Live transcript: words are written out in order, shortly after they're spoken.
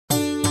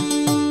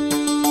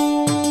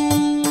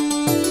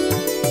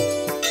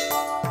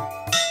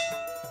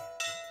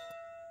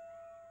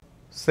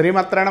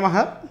శ్రీమాత్రే నమః.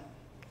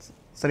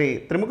 శ్రీ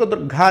త్రిముఖ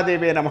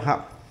దుర్గాదేవే నమః.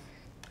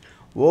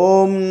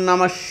 ఓం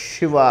నమః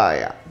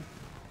శివాయ.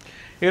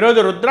 ఈరోజు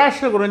రుద్రాక్ష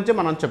గురించి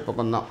మనం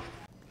చెప్పుకుందాం.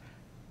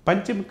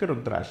 పంచముఖ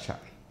రుద్రాక్ష.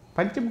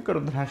 పంచముఖ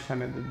రుద్రాక్ష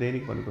అనేది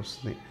దేనికి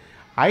పనికొస్తుంది?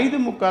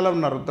 5 ముఖాలు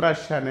ఉన్న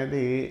రుద్రాక్ష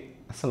అనేది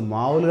అసలు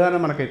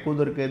మామూలుగానే మనకు ఎక్కువ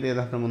దొరికేది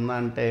ఏదైనా ఉందా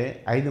అంటే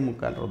 5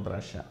 ముఖాల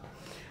రుద్రాక్ష.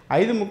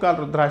 5 ముఖాల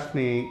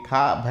రుద్రాక్షని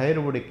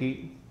భైరవుడికి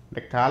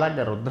అంటే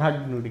కాలగా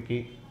రుద్రాగ్నుడికి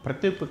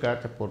ప్రతీకగా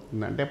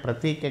చెప్పబడుతుంది, అంటే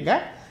ప్రతీకగా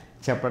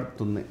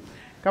చెప్పబడుతుంది.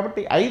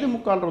 కాబట్టి 5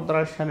 ముఖాల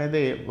రుద్రాక్ష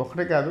అనేది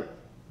ఒకటి కాదు,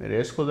 మీరు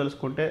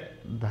వేసుకోదలుచుకుంటే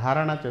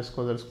ధారణ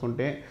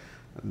చేసుకోదలుచుకుంటే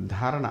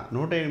ధారణ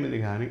 108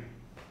 కానీ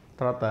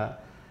తర్వాత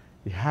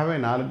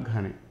 54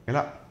 కానీ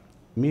ఇలా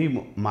మీ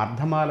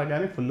మర్ధమాల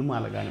కానీ ఫుల్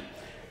మాల కానీ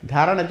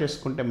ధారణ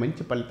చేసుకుంటే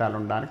మంచి ఫలితాలు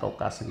ఉండడానికి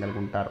అవకాశం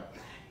కలిగి ఉంటారు.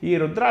 ఈ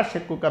రుద్రాక్ష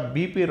ఎక్కువగా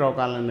బీపీ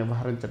రోగాలను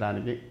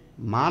నివారించడానికి,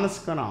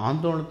 మానసిక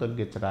ఆందోళన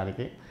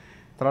తగ్గించడానికి,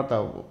 తర్వాత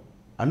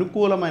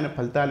అనుకూలమైన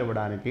ఫలితాలు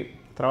ఇవ్వడానికి,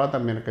 తర్వాత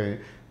మీకు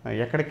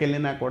ఎక్కడికి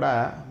వెళ్ళినా కూడా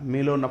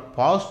మీలో ఉన్న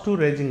పాజిటివ్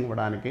రేజింగ్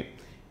ఇవ్వడానికి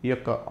ఈ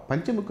యొక్క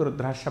పంచముఖ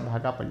రుద్రాక్ష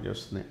బాగా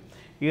పనిచేస్తుంది.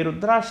 ఈ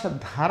రుద్రాక్ష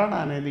ధారణ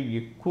అనేది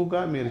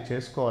ఎక్కువగా మీరు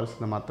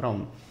చేసుకోవాల్సింది మాత్రం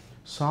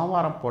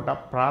సోమవారం పూట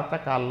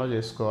ప్రాతకాలంలో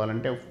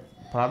చేసుకోవాలంటే,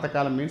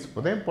 ప్రాతకాలం మీన్స్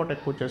ఉదయం పూట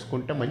ఎక్కువ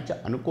చేసుకుంటే మంచి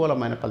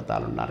అనుకూలమైన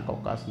ఫలితాలు ఉండడానికి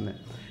అవకాశం ఉంది.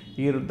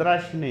 ఈ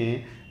రుద్రాక్షని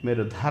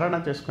మీరు ధారణ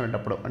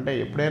చేసుకునేటప్పుడు అంటే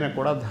ఎప్పుడైనా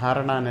కూడా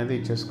ధారణ అనేది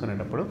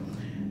చేసుకునేటప్పుడు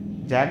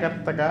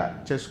జాగ్రత్తగా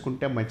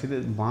చేసుకుంటే మంచిది.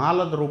 మాల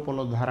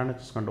రూపంలో ధారణ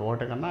చేసుకుంటే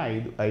ఒకటి కన్నా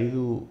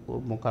 5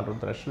 ముఖాల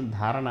రుద్రాక్షని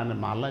ధారణ అనే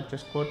మాల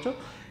చేసుకోవచ్చు.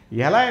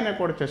 ఎలా అయినా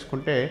కూడా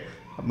చేసుకుంటే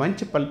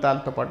మంచి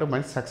ఫలితాలతో పాటు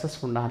మంచి సక్సెస్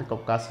ఉండడానికి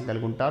అవకాశం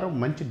కలిగి ఉంటారు,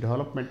 మంచి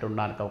డెవలప్మెంట్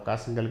ఉండడానికి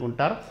అవకాశం కలిగి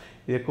ఉంటారు.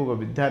 ఇది ఎక్కువగా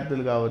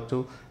విద్యార్థులు కావచ్చు,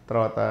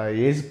 తర్వాత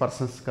ఏజ్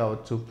పర్సన్స్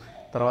కావచ్చు,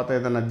 తర్వాత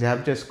ఏదైనా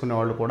జాబ్ చేసుకునే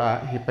వాళ్ళు కూడా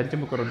ఈ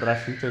పంచముఖ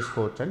రుద్రాక్షని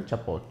చేసుకోవచ్చు అని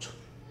చెప్పవచ్చు.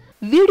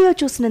 వీడియో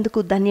చూసినందుకు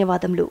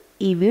ధన్యవాదములు.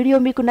 ఈ వీడియో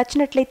మీకు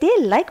నచ్చినట్లయితే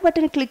లైక్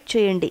బటన్ క్లిక్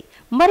చేయండి.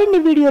 మరిన్ని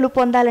వీడియోలు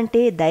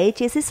పొందాలంటే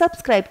దయచేసి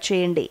సబ్స్క్రైబ్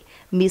చేయండి.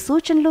 మీ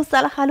సూచనలు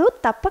సలహాలు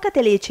తప్పక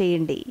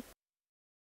తెలియచేయండి.